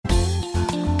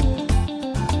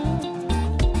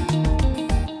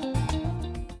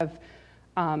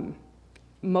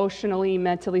emotionally,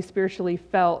 mentally, spiritually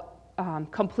felt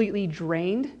completely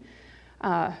drained.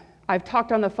 I've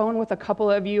talked on the phone with a couple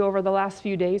of you over the last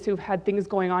few days who've had things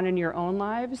going on in your own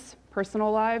lives,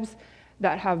 personal lives,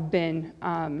 that have been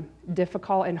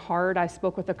difficult and hard. I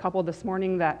spoke with a couple this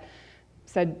morning that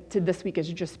said this week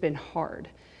has just been hard.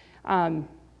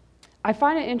 I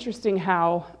find it interesting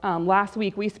how last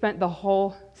week we spent the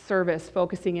whole service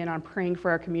focusing in on praying for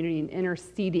our community and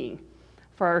interceding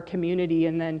for our community,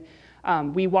 and then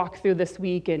we walked through this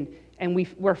week and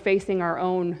we're facing our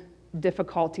own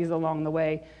difficulties along the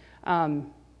way.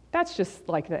 That's just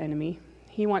like the enemy.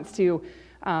 He wants to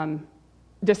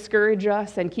discourage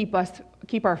us and keep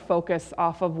our focus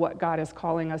off of what God is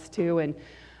calling us to. And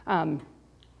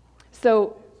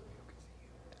so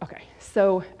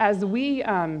as we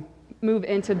move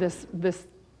into this,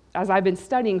 as I've been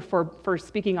studying for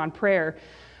speaking on prayer,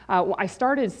 I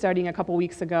started studying a couple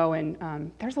weeks ago,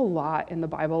 and there's a lot in the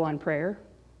Bible on prayer.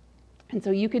 And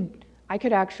so I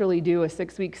could actually do a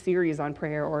 6-week series on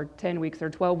prayer, or 10 weeks or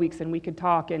 12 weeks, and we could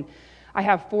talk. And I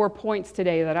have 4 points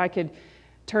today that I could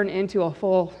turn into a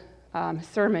full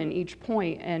sermon each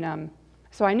point. And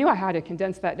so I knew I had to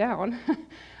condense that down. I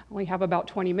only have about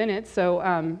 20 minutes. So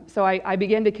I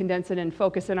began to condense it and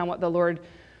focus in on what the Lord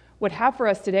would have for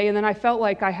us today. And then I felt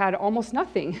like I had almost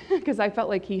nothing because I felt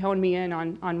like he honed me in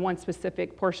on one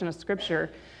specific portion of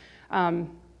Scripture.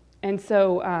 And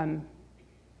so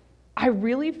I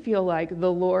really feel like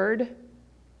the Lord,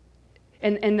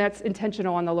 and that's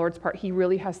intentional on the Lord's part, he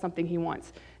really has something he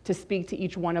wants to speak to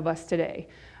each one of us today.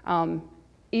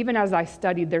 Even as I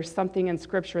studied, there's something in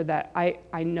Scripture that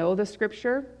I know the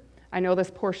Scripture, I know this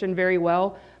portion very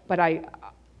well, but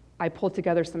I pulled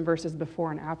together some verses before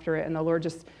and after it, and the Lord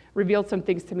just revealed some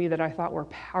things to me that I thought were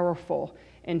powerful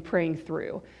in praying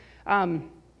through.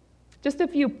 Just a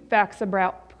few facts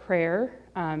about prayer.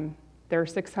 There are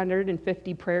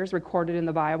 650 prayers recorded in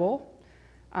the Bible.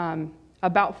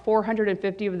 About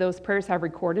 450 of those prayers have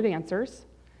recorded answers.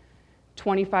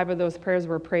 25 of those prayers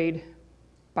were prayed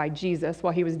by Jesus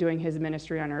while he was doing his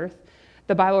ministry on earth.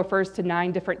 The Bible refers to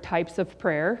 9 different types of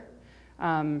prayer.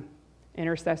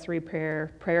 Intercessory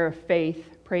prayer, prayer of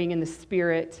faith, praying in the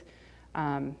Spirit.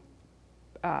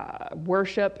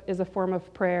 Worship is a form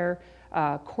of prayer.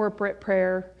 Corporate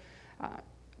prayer.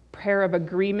 Prayer of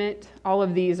agreement. All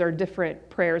of these are different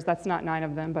prayers. That's not 9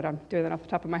 of them, but I'm doing that off the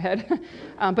top of my head.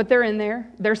 But they're in there.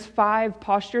 There's 5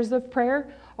 postures of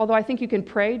prayer, although I think you can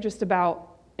pray just about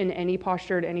in any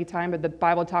posture at any time, but the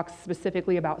Bible talks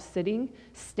specifically about sitting,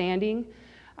 standing,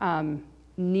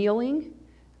 kneeling,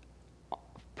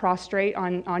 prostrate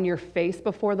on your face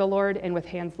before the Lord, and with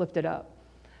hands lifted up.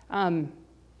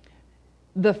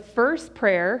 The first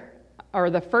prayer, or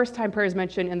the first time prayer is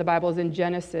mentioned in the Bible, is in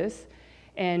Genesis.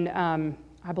 And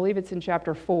I believe it's in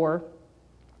chapter 4,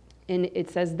 and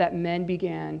it says that men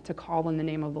began to call on the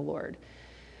name of the Lord.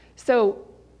 So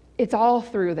it's all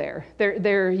through there.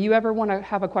 You ever want to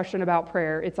have a question about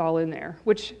prayer, it's all in there,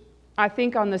 which I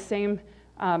think in the same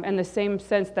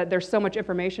sense that there's so much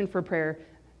information for prayer,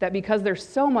 that because there's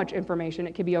so much information,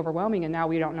 it can be overwhelming, and now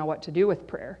we don't know what to do with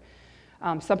prayer.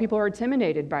 Some people are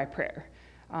intimidated by prayer.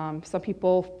 Some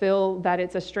people feel that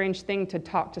it's a strange thing to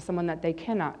talk to someone that they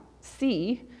cannot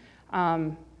see.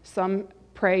 Some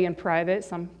pray in private,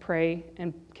 some pray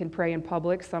and can pray in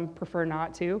public, some prefer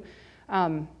not to.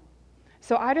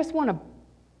 So I just want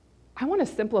to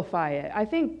simplify it. I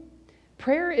think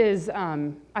prayer is,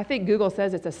 I think Google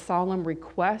says it's a solemn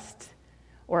request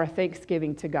or a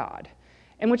thanksgiving to God,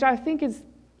 and which I think is,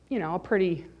 a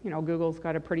pretty, Google's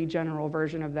got a pretty general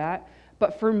version of that.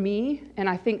 But for me, and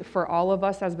I think for all of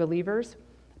us as believers,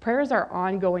 prayer is our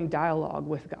ongoing dialogue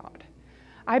with God.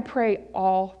 I pray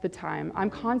all the time. I'm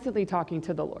constantly talking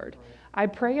to the Lord. I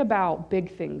pray about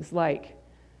big things like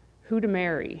who to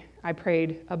marry. I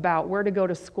prayed about where to go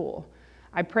to school.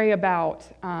 I pray about,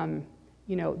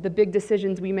 the big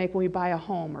decisions we make when we buy a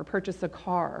home or purchase a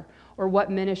car, or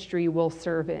what ministry we'll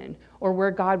serve in, or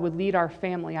where God would lead our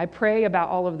family. I pray about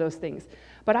all of those things.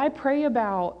 But I pray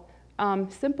about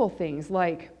simple things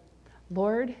like,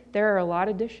 Lord, there are a lot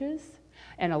of dishes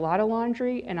and a lot of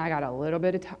laundry, and I got a little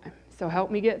bit of time. So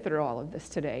help me get through all of this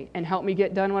today and help me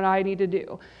get done what I need to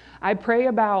do. I pray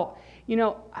about,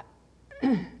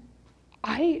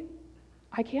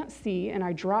 I can't see, and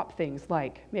I drop things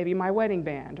like maybe my wedding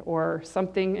band or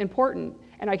something important,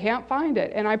 and I can't find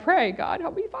it. And I pray, God,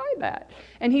 help me find that.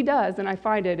 And he does, and I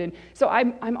find it. And so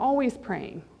I'm always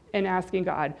praying and asking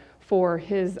God for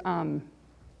his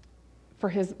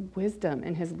wisdom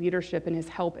and his leadership and his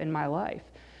help in my life.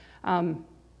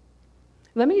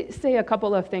 Let me say a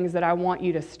couple of things that I want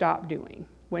you to stop doing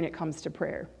when it comes to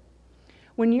prayer.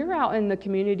 When you're out in the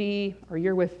community, or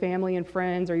you're with family and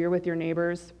friends, or you're with your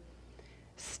neighbors,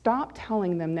 stop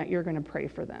telling them that you're going to pray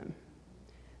for them.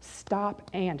 Stop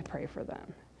and pray for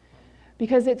them.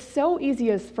 Because it's so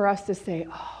easy for us to say,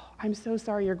 oh, I'm so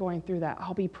sorry you're going through that.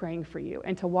 I'll be praying for you.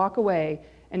 And to walk away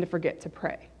and to forget to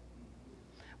pray.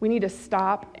 We need to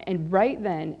stop and right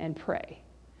then and pray.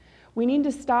 We need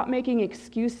to stop making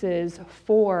excuses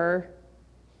for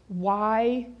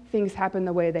why things happen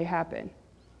the way they happen.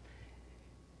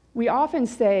 We often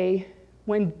say,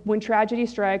 when tragedy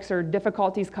strikes or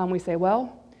difficulties come, we say,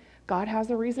 well, God has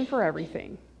a reason for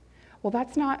everything. Well,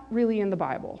 that's not really in the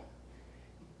Bible.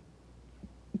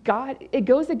 It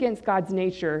goes against God's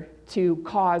nature to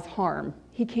cause harm.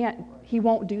 He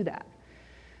won't do that.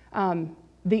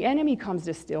 The enemy comes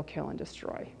to steal, kill, and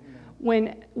destroy.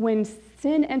 When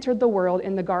sin entered the world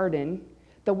in the garden,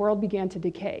 the world began to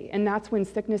decay. And that's when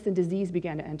sickness and disease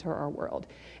began to enter our world.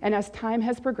 And as time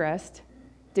has progressed,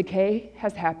 decay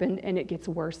has happened, and it gets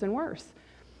worse and worse.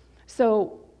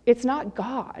 So it's not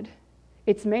God,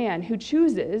 it's man who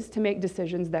chooses to make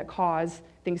decisions that cause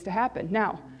things to happen.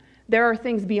 Now, there are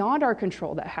things beyond our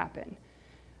control that happen.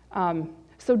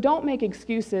 So don't make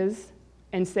excuses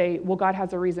and say, well, God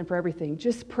has a reason for everything.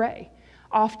 Just pray.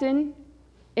 Often,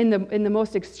 in the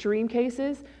most extreme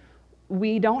cases,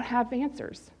 we don't have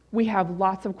answers. We have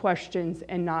lots of questions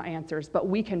and not answers, but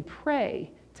we can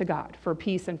pray to God for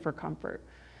peace and for comfort.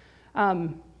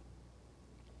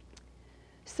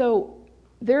 So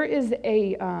there is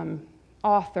a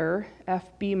author,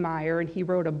 F.B. Meyer, and he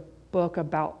wrote a book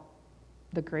about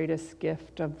the greatest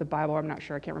gift of the Bible. I'm not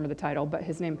sure, I can't remember the title, but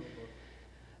his name,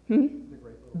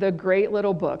 The Great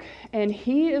Little Book. And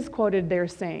he is quoted there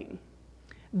saying,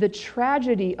 the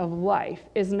tragedy of life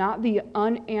is not the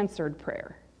unanswered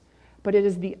prayer, but it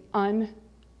is the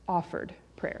unoffered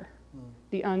prayer.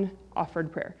 The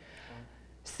unoffered prayer.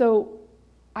 So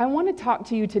I want to talk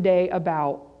to you today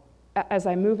about, as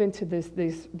I move into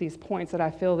these points that I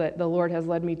feel that the Lord has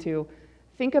led me to,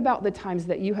 think about the times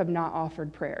that you have not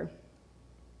offered prayer,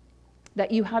 that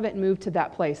you haven't moved to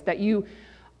that place, that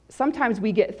sometimes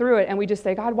we get through it and we just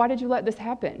say, God, why did you let this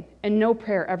happen? And no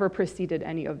prayer ever preceded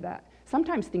any of that.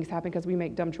 Sometimes things happen because we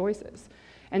make dumb choices,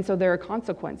 and so there are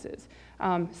consequences.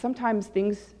 Sometimes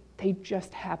things, they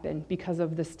just happen because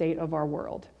of the state of our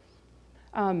world.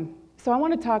 So I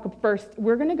want to talk first,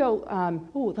 we're going to go,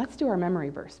 let's do our memory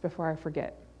verse before I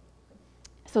forget.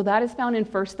 So that is found in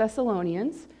 1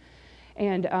 Thessalonians,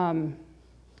 and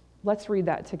let's read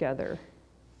that together.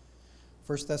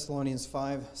 1 Thessalonians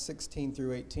 5:16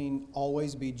 through 18,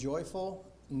 always be joyful,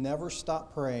 never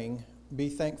stop praying, be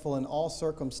thankful in all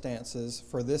circumstances,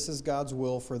 for this is God's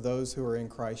will for those who are in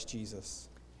Christ Jesus.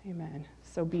 Amen.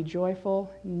 So be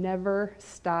joyful, never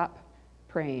stop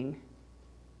praying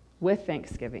with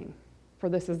thanksgiving, for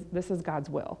this is God's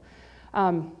will.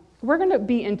 We're going to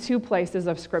be in two places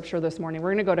of Scripture this morning. We're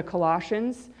going to go to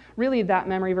Colossians. Really, that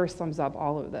memory verse sums up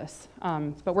all of this.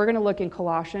 But we're going to look in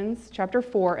Colossians chapter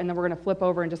 4, and then we're going to flip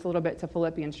over in just a little bit to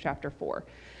Philippians chapter 4.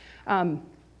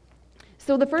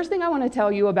 So the first thing I want to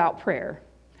tell you about prayer,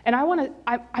 and I want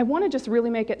to just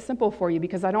really make it simple for you,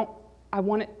 because we don't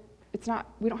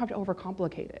have to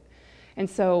overcomplicate it. And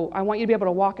so I want you to be able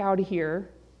to walk out of here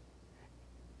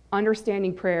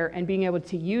understanding prayer and being able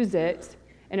to use it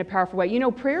in a powerful way. You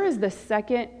know, prayer is the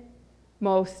second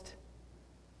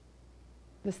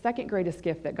greatest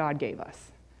gift that God gave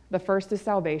us. The first is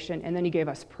salvation, and then he gave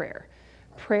us prayer.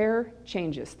 Prayer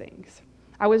changes things.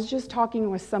 I was just talking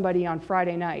with somebody on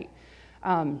Friday night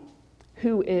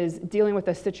who is dealing with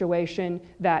a situation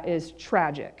that is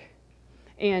tragic.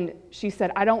 And she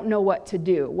said, I don't know what to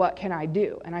do. What can I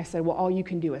do? And I said, well, all you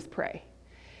can do is pray.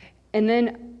 And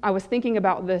then I was thinking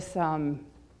about this,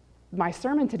 my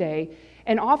sermon today,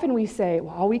 and often we say,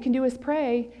 well, all we can do is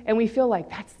pray, and we feel like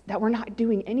that we're not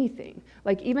doing anything.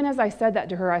 Like, even as I said that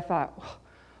to her, I thought, oh,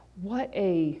 what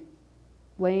a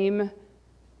lame,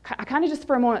 I kind of just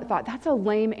for a moment thought, that's a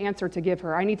lame answer to give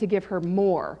her. I need to give her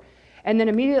more. And then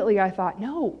immediately I thought,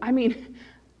 no,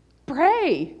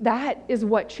 pray. That is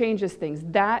what changes things.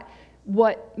 That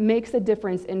what makes a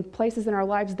difference in places in our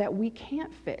lives that we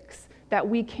can't fix, that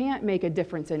we can't make a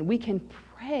difference in. We can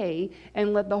pray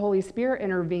and let the Holy Spirit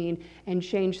intervene and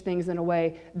change things in a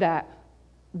way that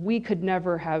we could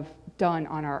never have done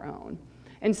on our own.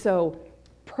 And so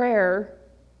prayer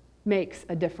makes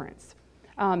a difference.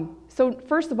 So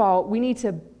first of all, we need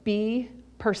to be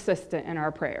persistent in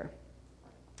our prayer.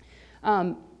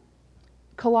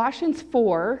 Colossians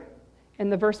 4,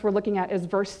 and the verse we're looking at is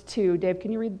verse 2. Dave,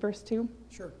 can you read verse 2?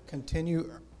 Sure.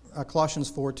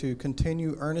 Colossians 4:2,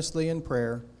 continue earnestly in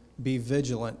prayer, be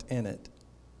vigilant in it.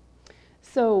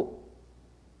 So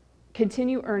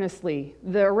Continue earnestly.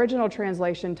 The original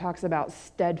translation talks about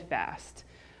steadfast.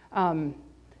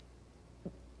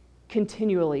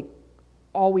 Continually,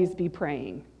 always be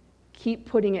praying. Keep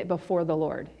putting it before the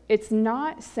Lord. It's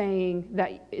not saying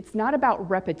that, it's not about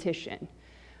repetition.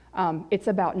 It's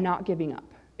about not giving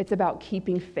up. It's about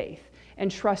keeping faith and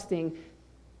trusting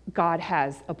God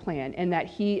has a plan and that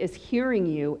he is hearing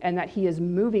you and that he is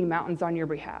moving mountains on your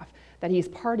behalf, that he's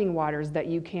parting waters that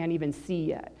you can't even see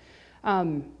yet.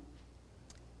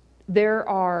 There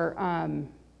are,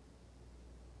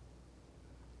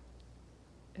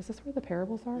 is this where the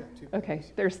parables are? Yeah, 2 parables. Okay,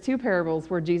 there's 2 parables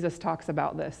where Jesus talks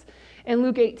about this. In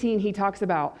Luke 18, he talks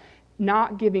about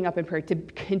not giving up in prayer, to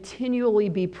continually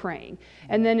be praying.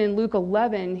 And then in Luke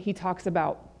 11, he talks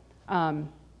about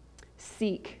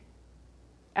seek,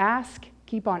 ask,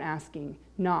 keep on asking,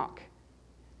 knock.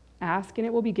 Ask and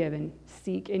it will be given,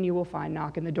 seek and you will find,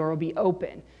 knock and the door will be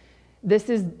open. This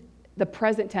is the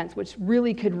present tense, which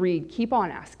really could read, keep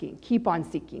on asking, keep on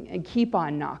seeking, and keep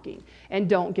on knocking, and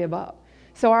don't give up.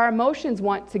 So our emotions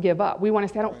want to give up. We want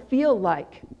to say, I don't feel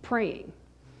like praying.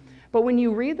 But when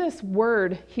you read this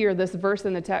word here, this verse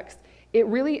in the text, it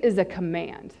really is a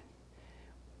command.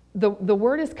 The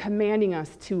word is commanding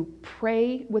us to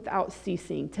pray without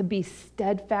ceasing, to be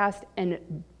steadfast and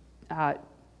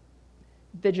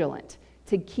vigilant,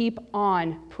 to keep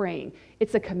on praying.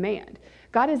 It's a command.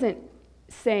 God isn't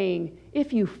saying,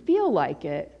 if you feel like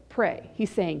it, pray. He's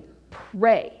saying,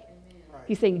 pray. Right.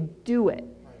 He's saying, do it.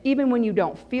 Right. Even when you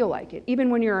don't feel like it, even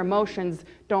when your emotions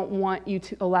don't want you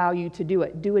to allow you to do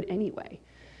it anyway.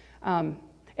 And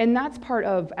that's part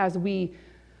of, as we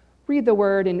read the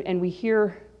word and we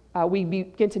hear, we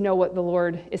begin to know what the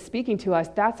Lord is speaking to us,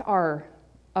 that's our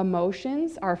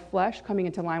emotions, our flesh coming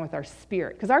into line with our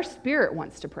spirit. Because our spirit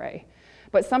wants to pray.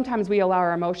 But sometimes we allow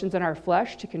our emotions and our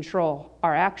flesh to control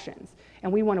our actions.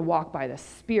 And we want to walk by the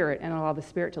Spirit and allow the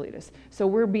Spirit to lead us. So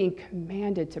we're being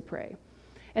commanded to pray.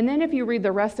 And then if you read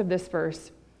the rest of this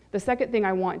verse, the second thing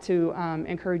I want to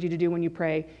encourage you to do when you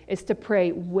pray is to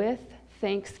pray with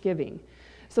thanksgiving.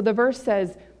 So the verse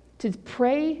says to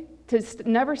pray, to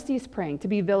never cease praying, to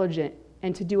be vigilant,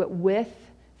 and to do it with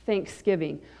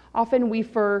thanksgiving. Often we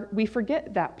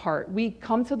forget that part. We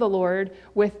come to the Lord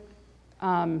with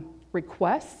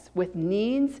requests, with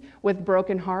needs, with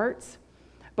broken hearts,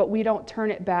 but we don't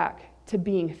turn it back to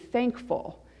being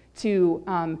thankful,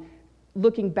 to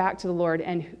looking back to the Lord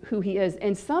and who he is.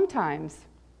 And sometimes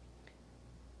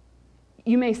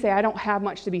you may say, I don't have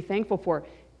much to be thankful for.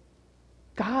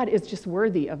 God is just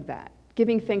worthy of that.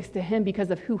 Giving thanks to him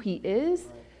because of who he is,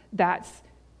 right.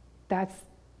 That's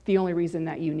the only reason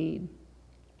that you need.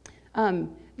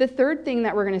 The third thing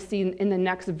that we're going to see in the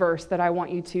next verse that I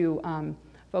want you to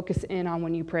focus in on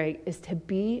when you pray is to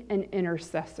be an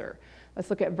intercessor. Let's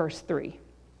look at verse 3.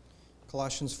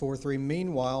 Colossians 4:3.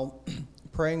 Meanwhile,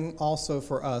 praying also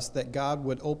for us that God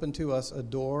would open to us a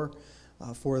door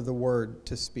for the word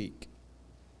to speak.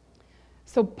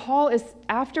 So Paul is,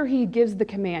 after he gives the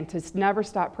command to never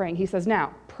stop praying, he says,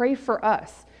 now, pray for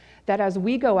us, that as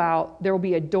we go out, there will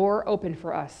be a door open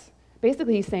for us.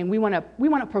 Basically, he's saying we want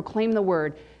to proclaim the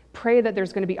word, pray that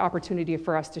there's going to be opportunity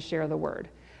for us to share the word.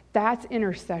 That's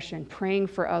intercession, praying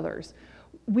for others.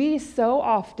 We so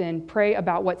often pray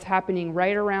about what's happening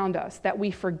right around us that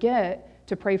we forget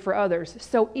to pray for others.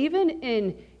 So even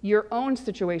in your own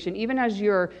situation, even as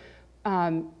you're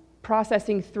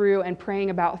processing through and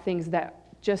praying about things that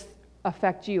just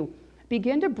affect you,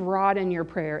 begin to broaden your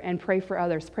prayer and pray for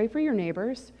others. Pray for your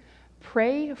neighbors.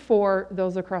 Pray for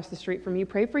those across the street from you.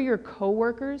 Pray for your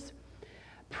coworkers.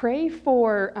 Pray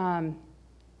for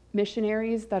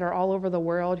missionaries that are all over the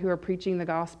world who are preaching the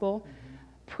gospel.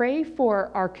 Pray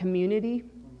for our community.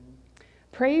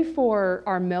 Pray for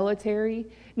our military.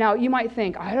 Now, you might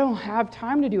think, I don't have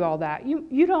time to do all that.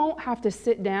 You don't have to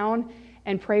sit down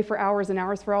and pray for hours and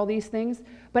hours for all these things,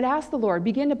 but ask the Lord,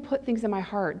 begin to put things in my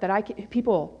heart that I can,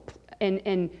 people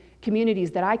and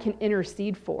communities that I can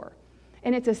intercede for.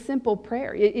 And it's a simple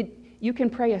prayer. You can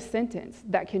pray a sentence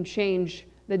that can change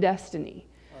the destiny.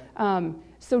 Right.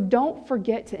 So don't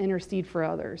forget to intercede for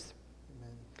others.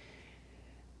 Amen.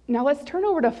 Now let's turn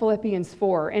over to Philippians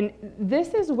 4. And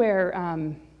this is where,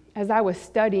 as I was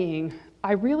studying,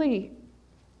 I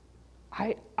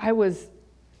was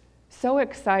so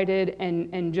excited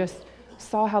and just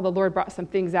saw how the Lord brought some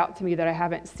things out to me that I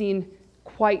haven't seen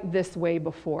quite this way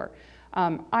before.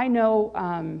 I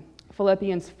know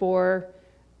Philippians 4,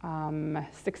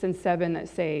 6 and 7 that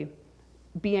say,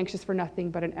 be anxious for nothing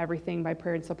but in everything by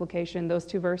prayer and supplication, those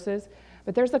 2 verses.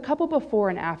 But there's a couple before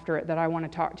and after it that I want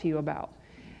to talk to you about.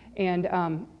 And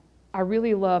I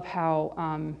really love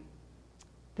how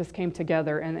this came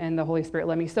together and the Holy Spirit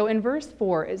led me. So in verse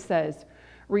 4, it says,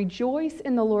 rejoice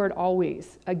in the Lord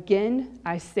always. Again,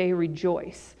 I say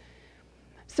rejoice.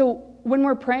 So when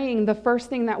we're praying, the first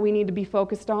thing that we need to be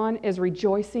focused on is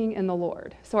rejoicing in the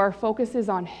Lord. So our focus is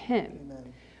on him,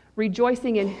 Amen.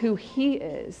 Rejoicing in who he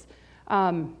is.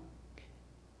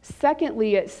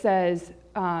 Secondly, it says,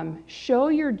 show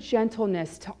your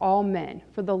gentleness to all men,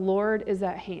 for the Lord is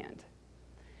at hand.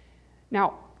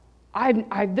 Now,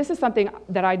 this is something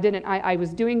that I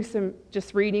was doing some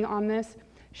just reading on this.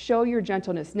 Show your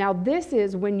gentleness. Now, this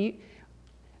is when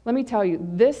let me tell you,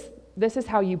 this is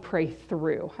how you pray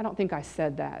through. I don't think I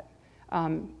said that.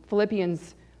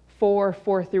 Philippians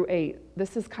 4:4-8.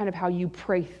 This is kind of how you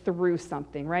pray through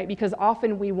something, right? Because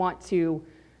often we want to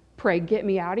pray, get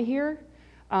me out of here,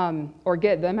 or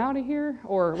get them out of here,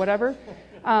 or whatever.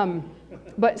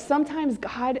 But sometimes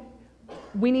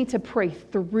we need to pray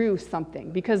through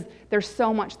something because there's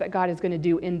so much that God is going to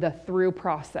do in the through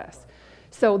process.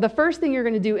 So the first thing you're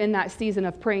going to do in that season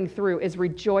of praying through is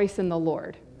rejoice in the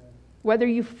Lord. Amen. Whether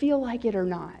you feel like it or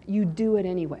not, you do it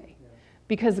anyway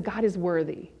because God is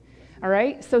worthy. All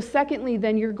right? So secondly,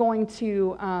 then you're going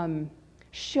to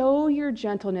show your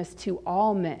gentleness to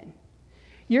all men.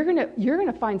 You're going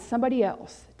to find somebody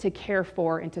else to care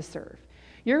for and to serve.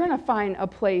 You're going to find a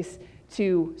place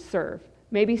to serve.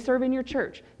 Maybe serve in your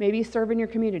church. Maybe serve in your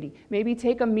community. Maybe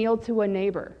take a meal to a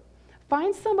neighbor.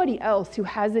 Find somebody else who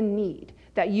has a need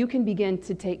that you can begin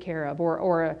to take care of,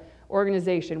 or an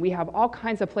organization. We have all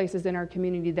kinds of places in our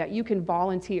community that you can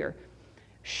volunteer.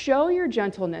 Show your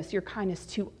gentleness, your kindness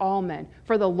to all men,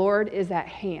 for the Lord is at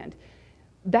hand.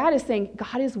 That is saying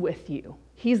God is with you.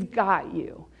 He's got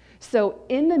you. So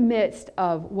in the midst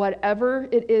of whatever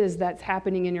it is that's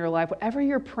happening in your life, whatever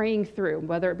you're praying through,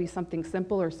 whether it be something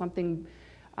simple or something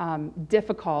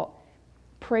difficult,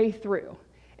 pray through.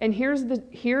 And here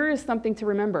is something to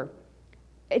remember.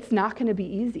 It's not going to be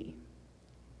easy,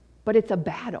 but it's a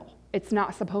battle. It's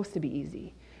not supposed to be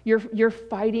easy. You're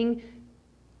fighting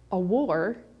a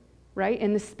war, right,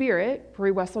 in the spirit, for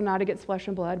we wrestle not against flesh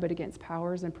and blood, but against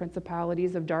powers and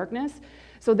principalities of darkness.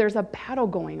 So there's a battle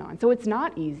going on. So it's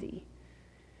not easy.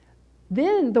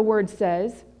 Then the word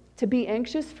says to be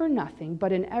anxious for nothing,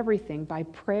 but in everything by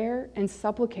prayer and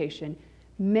supplication,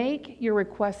 make your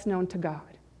requests known to God.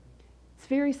 It's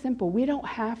very simple. We don't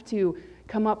have to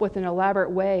come up with an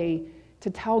elaborate way to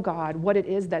tell God what it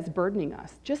is that's burdening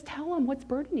us. Just tell him what's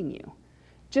burdening you.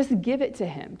 Just give it to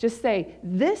him. Just say,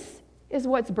 this is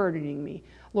what's burdening me.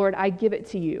 Lord, I give it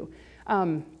to you.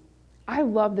 I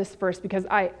love this verse because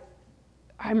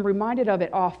I'm reminded of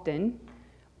it often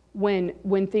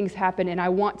when things happen and I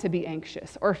want to be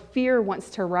anxious or fear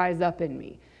wants to rise up in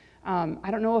me.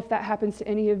 I don't know if that happens to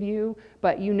any of you,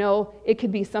 but it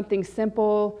could be something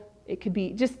simple. It could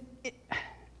be just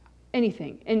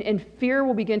anything. And fear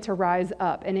will begin to rise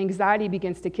up and anxiety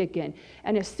begins to kick in.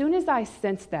 And as soon as I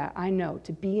sense that, I know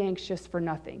to be anxious for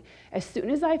nothing. As soon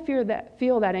as I feel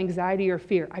that anxiety or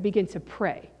fear, I begin to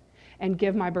pray and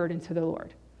give my burden to the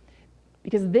Lord.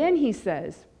 Because then he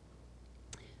says,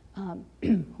 hold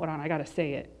on, I got to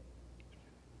say it.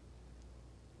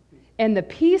 And the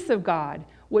peace of God,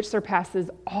 which surpasses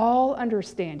all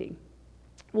understanding,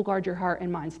 will guard your heart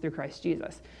and minds through Christ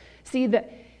Jesus.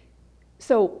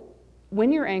 So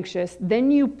when you're anxious,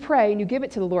 then you pray and you give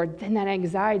it to the Lord, then that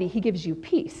anxiety, he gives you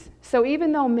peace. So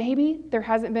even though maybe there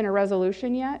hasn't been a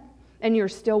resolution yet and you're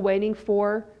still waiting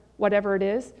for whatever it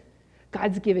is,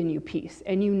 God's given you peace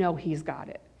and you know he's got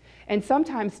it. And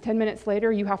sometimes 10 minutes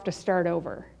later, you have to start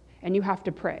over and you have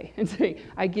to pray and say,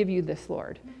 I give you this,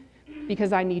 Lord,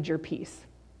 because I need your peace.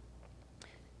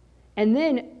 And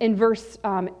then in verse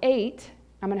 8,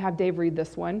 I'm going to have Dave read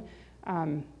this one.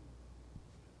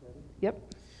 Yep.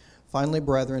 Finally,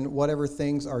 brethren, whatever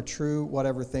things are true,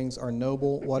 whatever things are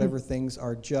noble, whatever things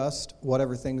are just,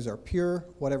 whatever things are pure,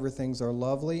 whatever things are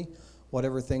lovely,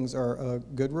 whatever things are a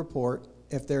good report,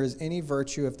 if there is any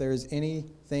virtue, if there is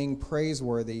anything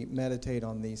praiseworthy, meditate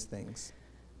on these things.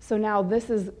 So now this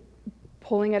is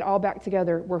pulling it all back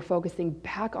together. We're focusing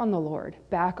back on the Lord,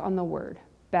 back on the Word,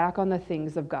 back on the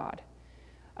things of God.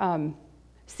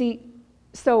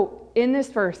 So in this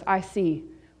verse, I see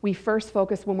we first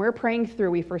focus, when we're praying through,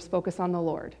 we first focus on the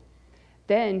Lord.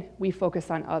 Then we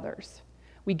focus on others.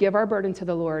 We give our burden to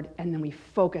the Lord, and then we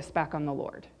focus back on the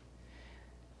Lord.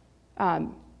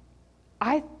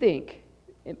 I think,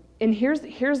 and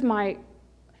here's my,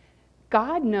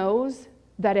 God knows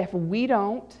that if we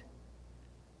don't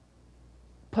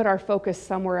put our focus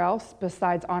somewhere else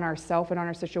besides on ourselves and on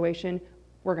our situation,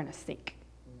 we're going to sink.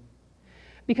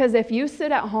 Because if you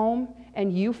sit at home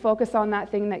and you focus on that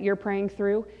thing that you're praying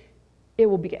through, it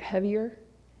will get heavier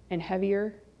and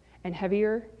heavier and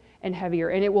heavier and heavier,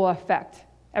 and it will affect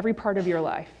every part of your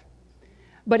life.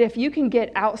 But if you can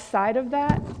get outside of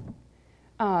that,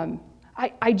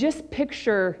 I just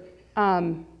picture,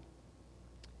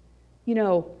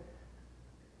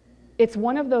 it's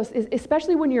one of those,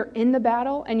 especially when you're in the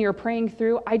battle and you're praying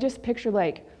through, I just picture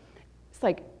it's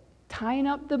like tying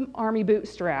up the army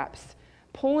bootstraps,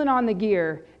 pulling on the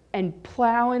gear, and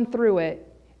plowing through it,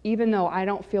 even though I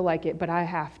don't feel like it, but I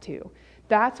have to.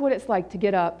 That's what it's like to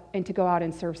get up and to go out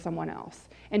and serve someone else,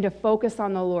 and to focus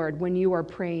on the Lord when you are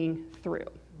praying through.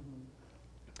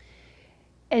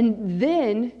 And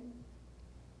then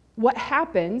what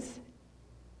happens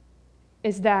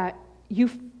is that you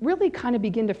really kind of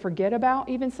begin to forget about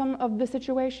even some of the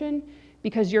situation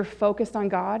because you're focused on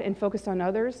God and focused on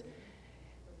others.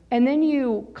 And then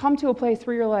you come to a place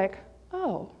where you're like,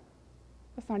 oh,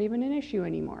 that's not even an issue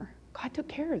anymore. God took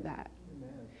care of that.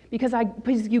 Because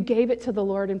you gave it to the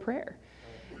Lord in prayer.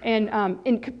 And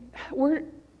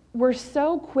we're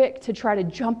so quick to try to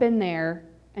jump in there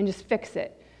and just fix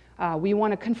it. We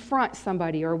want to confront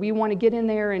somebody, or we want to get in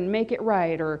there and make it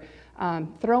right, or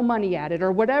throw money at it,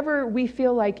 or whatever we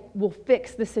feel like will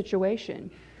fix the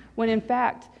situation. When in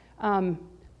fact,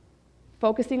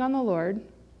 focusing on the Lord,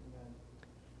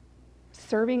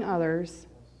 serving others,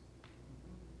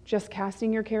 just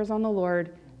casting your cares on the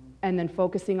Lord, and then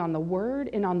focusing on the Word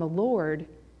and on the Lord,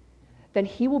 then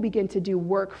He will begin to do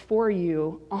work for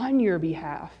you on your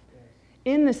behalf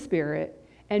in the Spirit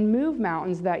and move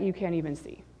mountains that you can't even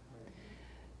see.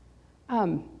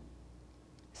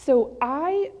 So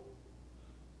I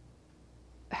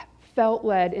felt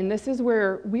led, and this is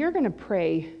where we are going to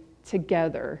pray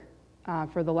together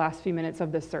for the last few minutes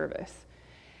of this service.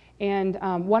 And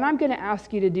what I'm going to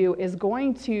ask you to do is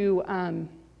going to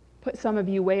put some of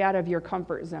you way out of your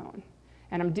comfort zone.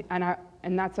 And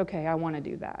that's okay. I want to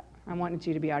do that. I want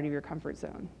you to be out of your comfort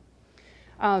zone.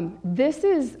 This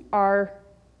is our,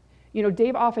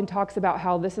 Dave often talks about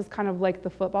how this is kind of like the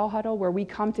football huddle where we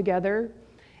come together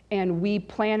and we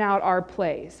plan out our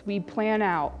plays. We plan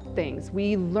out things.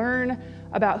 We learn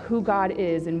about who God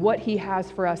is and what He has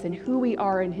for us and who we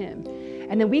are in Him.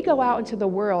 And then we go out into the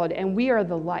world and we are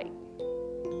the light.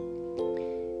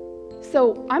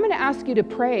 So I'm going to ask you to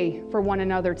pray for one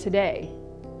another today.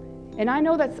 And I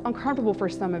know that's uncomfortable for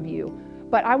some of you,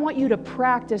 but I want you to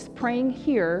practice praying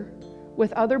here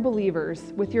with other believers,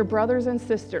 with your brothers and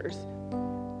sisters,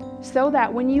 so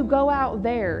that when you go out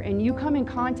there and you come in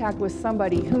contact with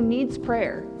somebody who needs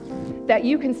prayer, that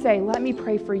you can say, let me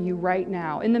pray for you right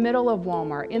now, in the middle of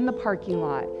Walmart, in the parking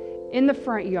lot, in the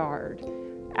front yard,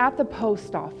 at the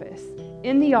post office,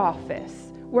 in the office,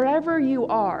 wherever you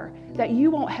are, that you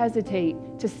won't hesitate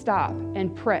to stop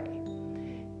and pray.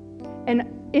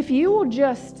 And if you will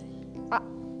just,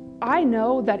 I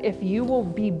know that if you will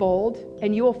be bold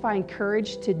and you will find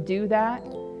courage to do that,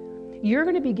 you're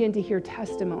going to begin to hear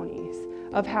testimonies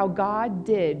of how God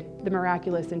did the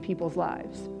miraculous in people's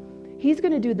lives. He's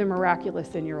going to do the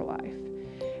miraculous in your life.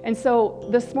 And so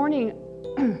this morning,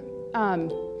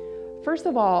 first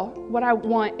of all, what I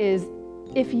want is,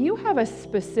 if you have a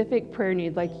specific prayer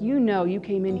need, like you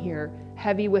came in here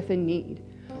heavy with a need,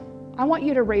 I want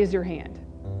you to raise your hand.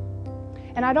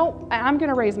 And I'm going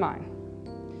to raise mine.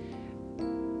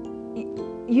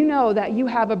 You know that you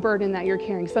have a burden that you're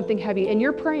carrying, something heavy, and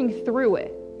you're praying through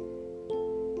it.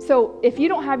 So if you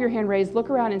don't have your hand raised, look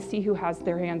around and see who has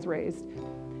their hands raised.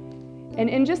 And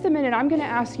in just a minute, I'm going to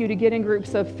ask you to get in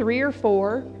groups of 3 or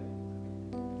 4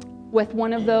 with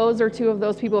one of those or 2 of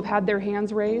those people who have had their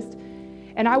hands raised.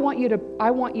 And I want you to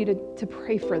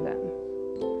pray for them.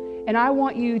 And I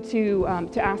want you to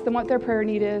ask them what their prayer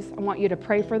need is. I want you to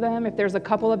pray for them. If there's a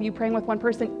couple of you praying with one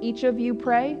person, each of you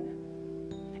pray.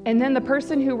 And then the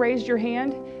person who raised your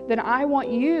hand, then I want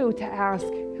you to ask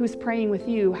who's praying with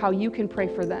you how you can pray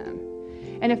for them.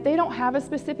 And if they don't have a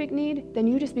specific need, then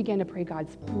you just begin to pray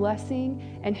God's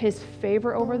blessing and His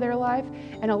favor over their life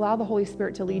and allow the Holy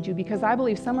Spirit to lead you, because I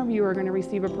believe some of you are going to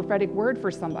receive a prophetic word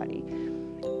for somebody.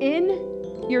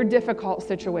 In your difficult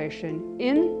situation,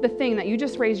 in the thing that you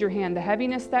just raised your hand, the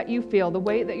heaviness that you feel, the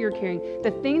weight that you're carrying,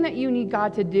 the thing that you need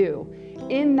God to do,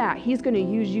 in that He's going to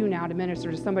use you now to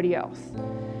minister to somebody else.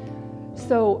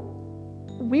 So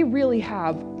we really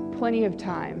have plenty of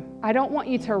time. I don't want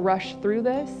you to rush through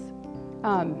this.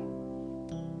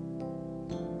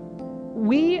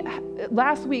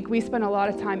 Last week we spent a lot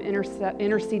of time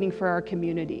interceding for our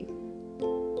community.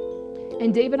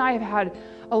 And Dave and I have had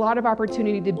a lot of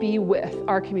opportunity to be with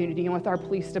our community and with our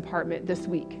police department this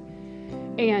week.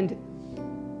 And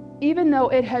even though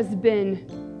it has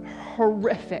been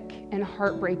horrific and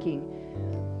heartbreaking,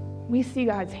 we see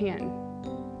God's hand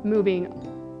moving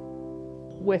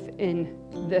within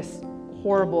this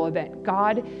horrible event.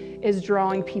 God is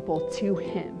drawing people to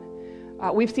him.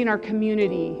 We've seen our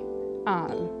community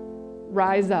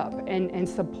rise up and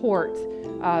support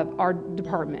our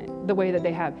department the way that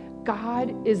they have.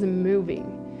 God is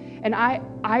moving. And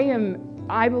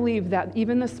I believe that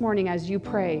even this morning as you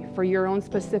pray for your own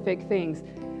specific things,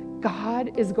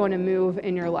 God is going to move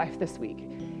in your life this week.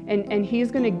 And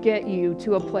he's going to get you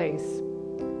to a place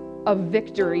of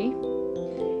victory.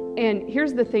 And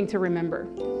here's the thing to remember.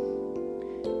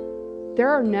 There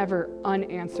are never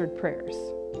unanswered prayers.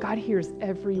 God hears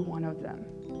every one of them.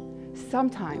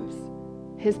 Sometimes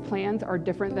his plans are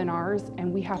different than ours,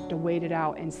 and we have to wait it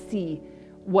out and see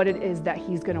what it is that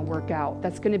he's going to work out.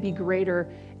 That's going to be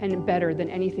greater and better than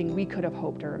anything we could have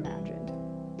hoped or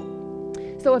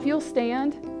imagined. So if you'll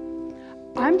stand,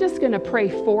 I'm just going to pray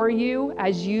for you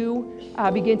as you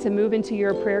begin to move into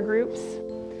your prayer groups.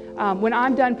 When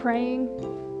I'm done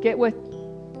praying, get with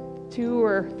 2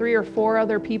 or 3 or 4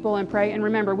 other people and pray. And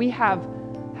remember, we have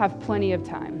plenty of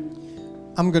time.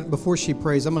 Before she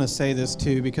prays, I'm going to say this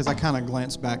too, because I kind of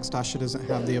glanced back. Stasia doesn't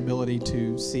have the ability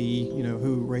to see,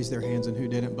 who raised their hands and who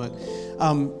didn't. But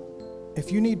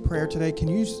if you need prayer today, can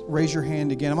you raise your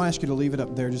hand again? I'm going to ask you to leave it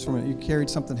up there just for a minute. You carried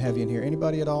something heavy in here.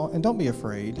 Anybody at all? And don't be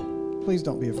afraid. Please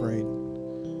don't be afraid.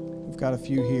 We've got a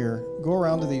few here. Go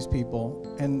around to these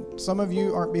people. And some of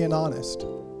you aren't being honest.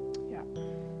 Yeah.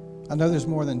 I know there's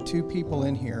more than 2 people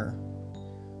in here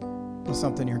with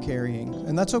something you're carrying.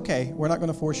 And that's okay. We're not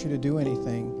going to force you to do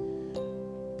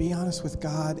anything. Be honest with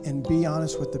God and be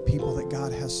honest with the people that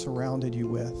God has surrounded you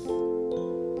with.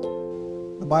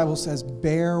 The Bible says,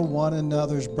 bear one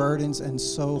another's burdens and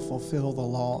so fulfill the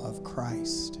law of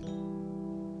Christ.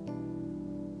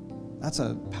 That's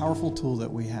a powerful tool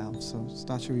that we have. So,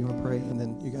 Stasia, you want to pray? And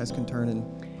then you guys can turn and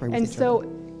pray with each other.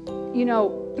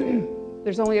 And so,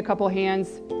 there's only a couple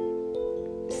hands.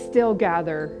 Still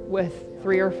gather with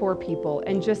 3 or 4 people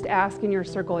and just ask in your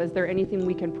circle, is there anything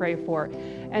we can pray for?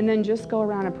 And then just go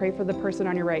around and pray for the person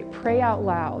on your right. Pray out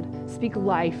loud. Speak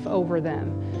life over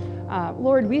them.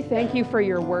 Lord, we thank you for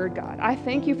your word, God. I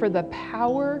thank you for the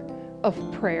power of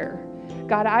prayer.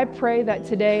 God, I pray that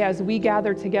today as we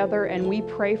gather together and we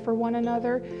pray for one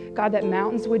another, God, that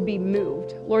mountains would be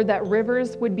moved. Lord, that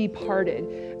rivers would be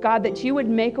parted. God, that you would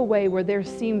make a way where there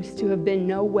seems to have been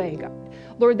no way, God.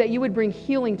 Lord, that you would bring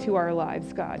healing to our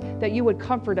lives, God. That you would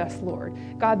comfort us, Lord.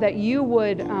 God, that you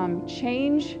would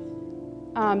change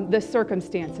the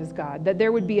circumstances, God. That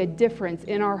there would be a difference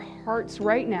in our hearts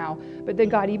right now. But then,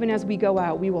 God, even as we go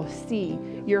out, we will see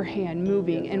your hand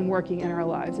moving and working in our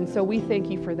lives. And so we thank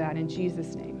you for that in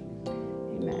Jesus' name.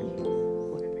 Amen.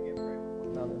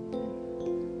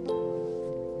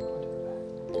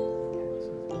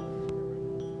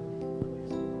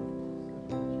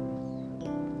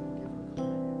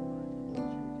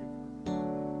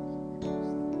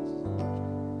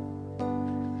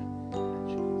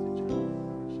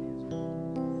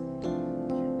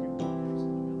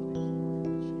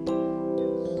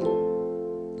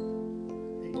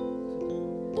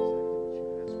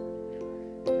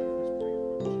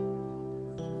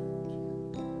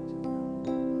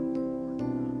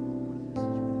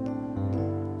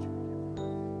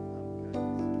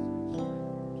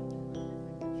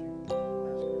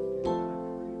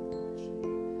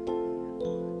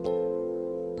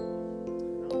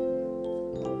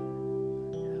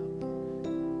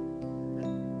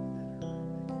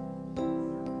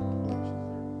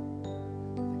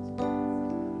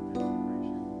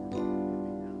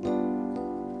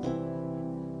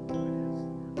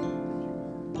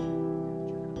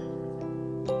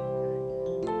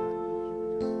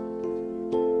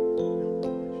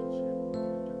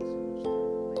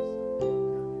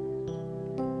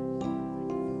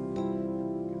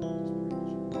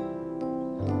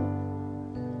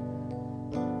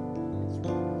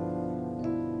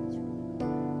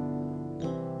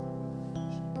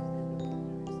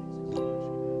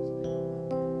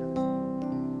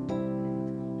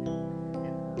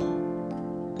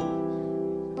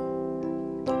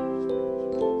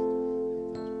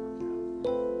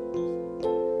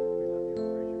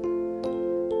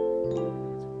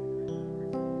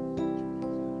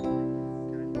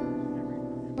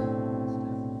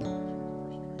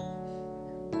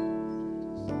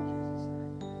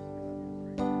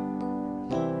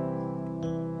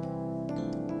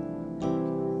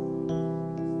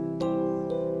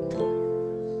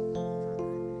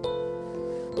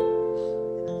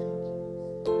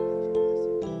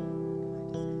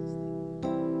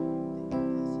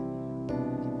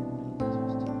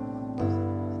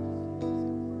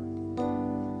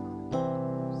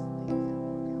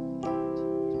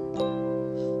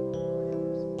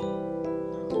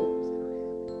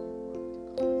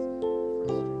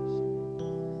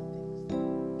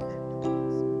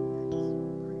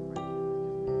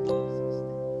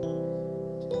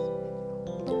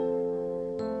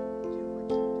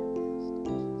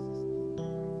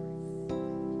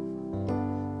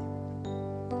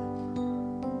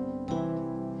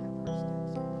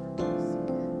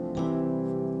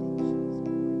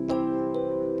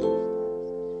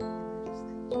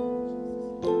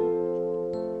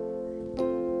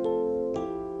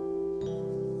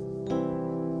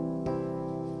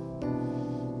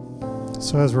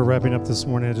 So as we're wrapping up this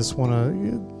morning, I just want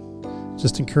to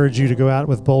just encourage you to go out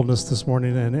with boldness this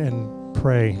morning and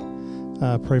pray.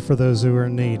 Pray for those who are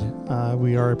in need.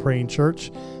 We are a praying church,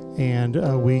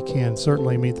 and we can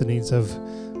certainly meet the needs of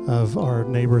our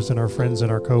neighbors and our friends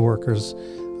and our coworkers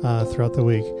throughout the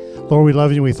week. Lord, we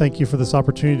love you. We thank you for this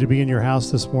opportunity to be in your house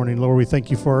this morning. Lord, we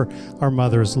thank you for our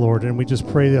mothers, Lord, and we just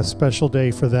pray a special day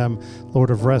for them,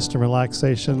 Lord, of rest and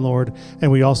relaxation, Lord.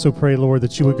 And we also pray, Lord,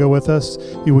 that you would go with us.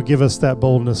 You would give us that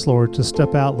boldness, Lord, to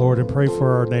step out, Lord, and pray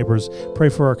for our neighbors, pray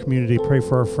for our community, pray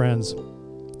for our friends.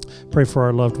 Pray for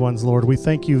our loved ones, Lord. We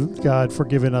thank you, God, for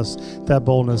giving us that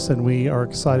boldness, and we are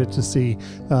excited to see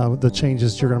the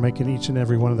changes you're going to make in each and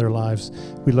every one of their lives.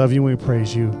 We love you and we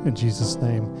praise you. In Jesus'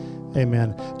 name,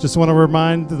 amen. Just want to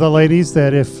remind the ladies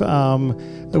that if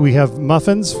we have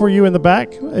muffins for you in the back,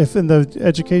 if in the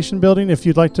education building, if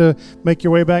you'd like to make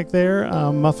your way back there,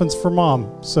 muffins for mom,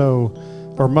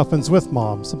 or muffins with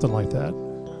mom, something like that.